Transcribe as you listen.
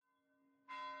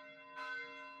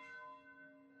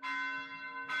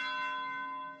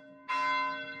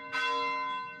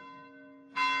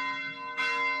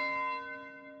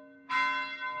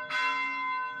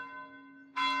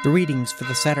The readings for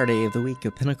the Saturday of the week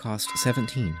of Pentecost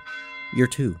 17, Year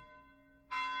 2.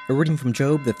 A reading from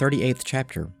Job, the 38th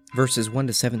chapter, verses 1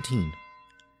 to 17.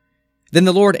 Then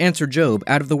the Lord answered Job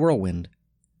out of the whirlwind.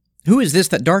 Who is this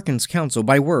that darkens counsel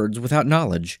by words without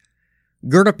knowledge?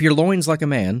 Gird up your loins like a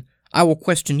man, I will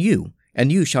question you,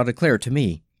 and you shall declare to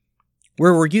me.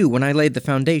 Where were you when I laid the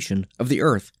foundation of the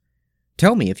earth?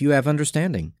 Tell me if you have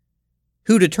understanding.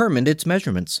 Who determined its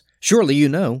measurements? Surely you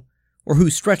know. Or who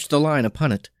stretched the line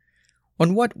upon it?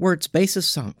 On what were its bases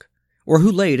sunk? Or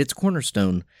who laid its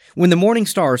cornerstone, when the morning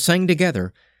stars sang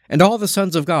together, and all the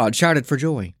sons of God shouted for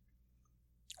joy?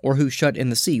 Or who shut in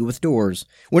the sea with doors,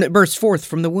 when it burst forth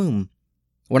from the womb?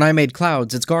 When I made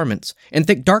clouds its garments, and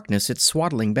thick darkness its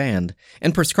swaddling band,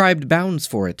 and prescribed bounds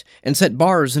for it, and set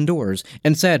bars and doors,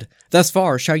 and said, Thus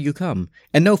far shall you come,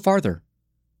 and no farther,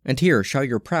 and here shall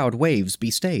your proud waves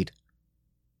be stayed.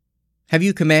 Have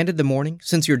you commanded the morning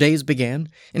since your days began,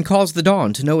 and caused the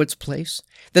dawn to know its place,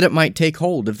 that it might take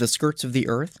hold of the skirts of the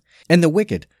earth, and the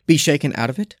wicked be shaken out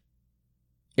of it?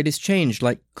 It is changed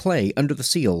like clay under the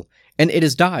seal, and it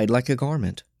is dyed like a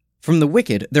garment. From the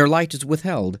wicked their light is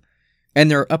withheld, and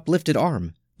their uplifted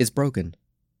arm is broken.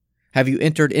 Have you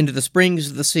entered into the springs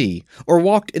of the sea, or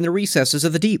walked in the recesses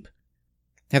of the deep?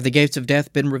 Have the gates of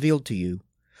death been revealed to you,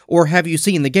 or have you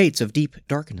seen the gates of deep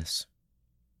darkness?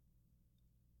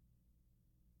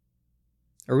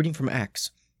 A reading from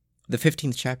Acts, the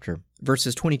 15th chapter,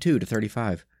 verses 22 to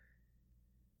 35.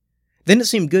 Then it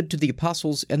seemed good to the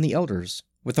apostles and the elders,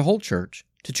 with the whole church,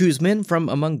 to choose men from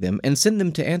among them and send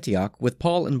them to Antioch with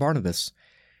Paul and Barnabas.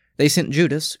 They sent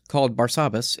Judas, called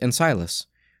Barsabbas, and Silas,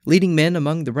 leading men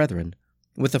among the brethren,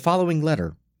 with the following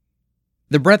letter.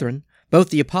 The brethren, both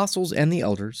the apostles and the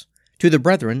elders, to the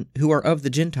brethren who are of the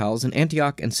Gentiles in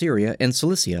Antioch and Syria and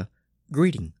Cilicia,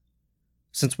 greeting.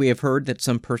 Since we have heard that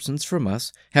some persons from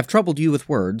us have troubled you with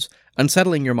words,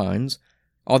 unsettling your minds,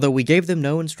 although we gave them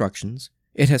no instructions,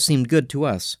 it has seemed good to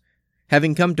us,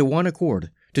 having come to one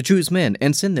accord, to choose men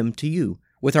and send them to you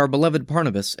with our beloved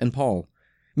Barnabas and Paul,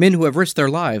 men who have risked their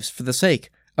lives for the sake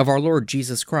of our Lord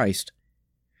Jesus Christ.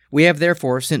 We have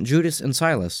therefore sent Judas and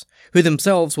Silas, who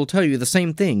themselves will tell you the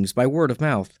same things by word of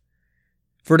mouth.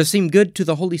 For it has seemed good to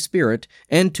the Holy Spirit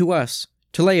and to us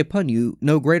to lay upon you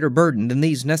no greater burden than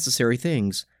these necessary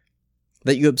things,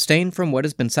 that you abstain from what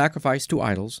has been sacrificed to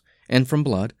idols, and from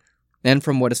blood, and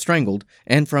from what is strangled,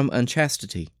 and from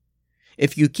unchastity.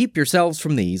 If you keep yourselves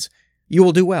from these, you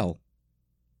will do well.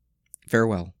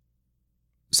 Farewell.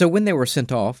 So when they were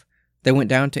sent off, they went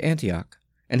down to Antioch,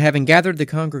 and having gathered the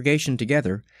congregation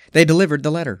together, they delivered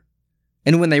the letter.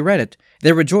 And when they read it,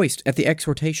 they rejoiced at the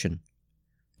exhortation.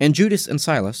 And Judas and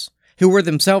Silas, who were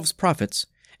themselves prophets,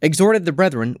 exhorted the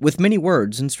brethren with many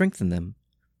words and strengthened them.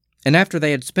 And after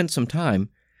they had spent some time,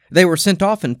 they were sent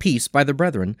off in peace by the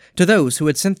brethren to those who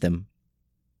had sent them.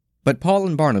 But Paul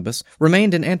and Barnabas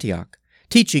remained in Antioch,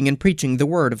 teaching and preaching the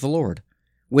word of the Lord,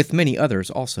 with many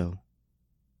others also.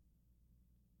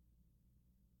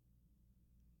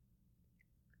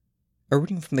 A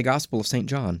reading from the Gospel of St.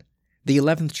 John, the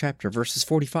 11th chapter, verses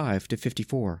 45 to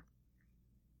 54.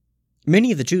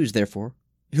 Many of the Jews, therefore,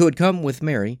 who had come with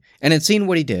Mary and had seen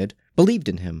what he did, believed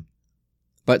in him.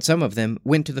 But some of them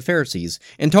went to the Pharisees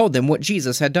and told them what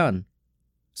Jesus had done.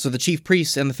 So the chief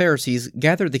priests and the Pharisees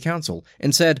gathered the council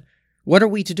and said, What are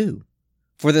we to do?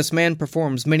 For this man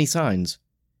performs many signs.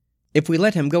 If we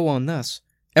let him go on thus,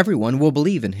 everyone will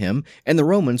believe in him, and the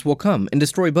Romans will come and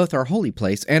destroy both our holy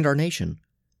place and our nation.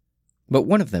 But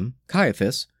one of them,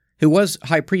 Caiaphas, who was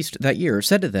high priest that year,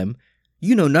 said to them,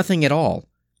 You know nothing at all.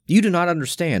 You do not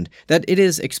understand that it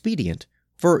is expedient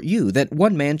for you that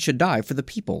one man should die for the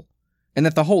people, and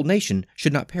that the whole nation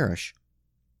should not perish.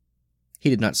 He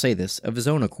did not say this of his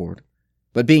own accord,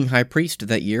 but being high priest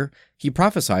that year, he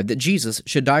prophesied that Jesus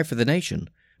should die for the nation,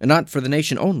 and not for the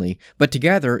nation only, but to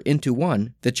gather into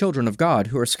one the children of God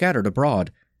who are scattered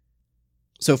abroad.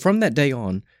 So from that day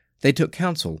on, they took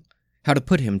counsel how to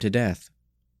put him to death.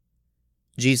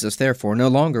 Jesus therefore no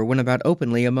longer went about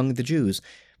openly among the Jews,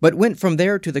 but went from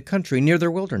there to the country near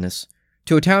their wilderness,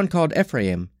 to a town called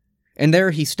Ephraim, and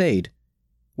there he stayed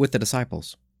with the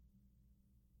disciples.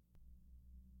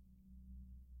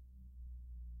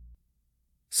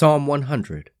 Psalm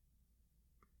 100.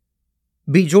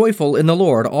 Be joyful in the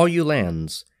Lord, all you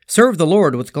lands. Serve the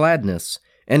Lord with gladness,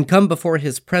 and come before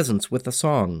his presence with a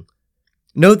song.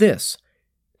 Know this,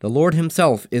 the Lord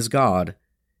himself is God.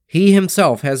 He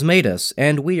himself has made us,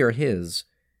 and we are his.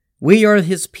 We are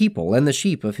his people and the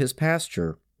sheep of his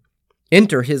pasture.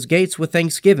 Enter his gates with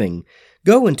thanksgiving.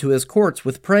 Go into his courts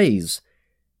with praise.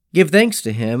 Give thanks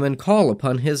to him and call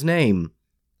upon his name.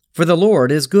 For the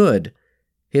Lord is good.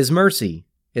 His mercy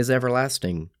is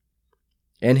everlasting,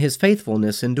 and his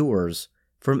faithfulness endures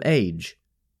from age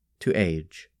to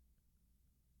age.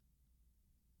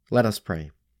 Let us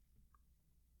pray.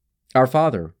 Our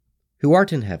Father, who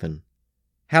art in heaven,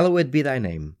 hallowed be thy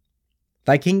name.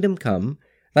 Thy kingdom come,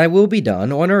 thy will be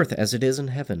done on earth as it is in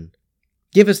heaven.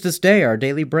 Give us this day our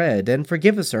daily bread, and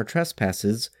forgive us our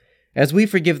trespasses, as we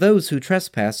forgive those who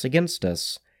trespass against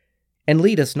us. And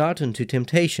lead us not into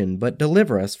temptation, but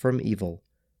deliver us from evil.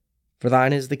 For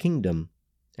thine is the kingdom,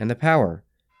 and the power,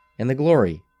 and the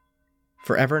glory,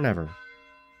 forever and ever.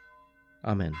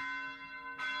 Amen.